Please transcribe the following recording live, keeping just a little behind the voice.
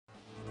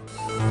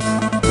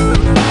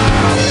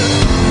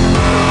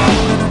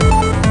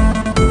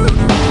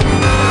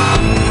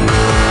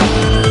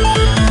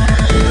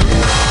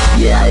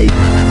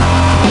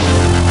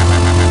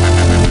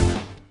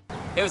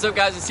up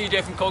guys, it's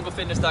CJ from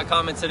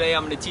KogelFitness.com, and today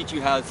I'm going to teach you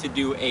how to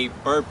do a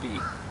burpee.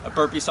 A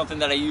burpee is something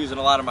that I use in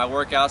a lot of my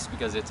workouts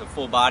because it's a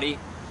full body,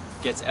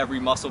 gets every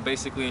muscle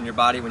basically in your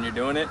body when you're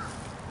doing it.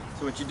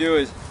 So what you do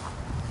is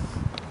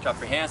drop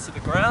your hands to the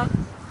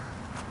ground,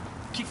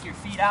 kick your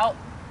feet out.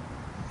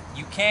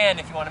 You can,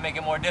 if you want to make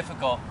it more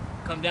difficult,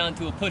 come down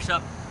to a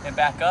push-up and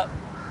back up.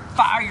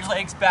 Fire your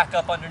legs back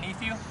up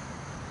underneath you.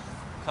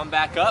 Come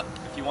back up.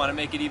 If you want to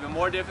make it even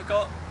more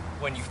difficult,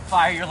 when you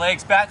fire your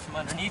legs back from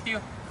underneath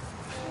you,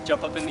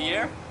 jump up in the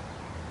air,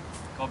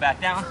 go back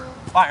down,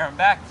 fire them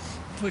back,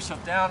 push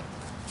up down,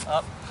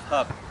 up,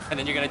 up. And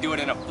then you're going to do it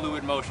in a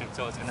fluid motion,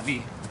 so it's going to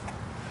be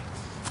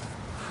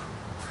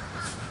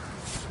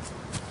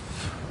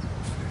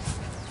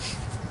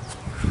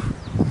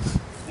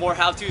more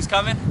how-tos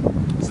coming.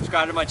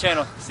 Subscribe to my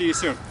channel. See you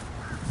soon.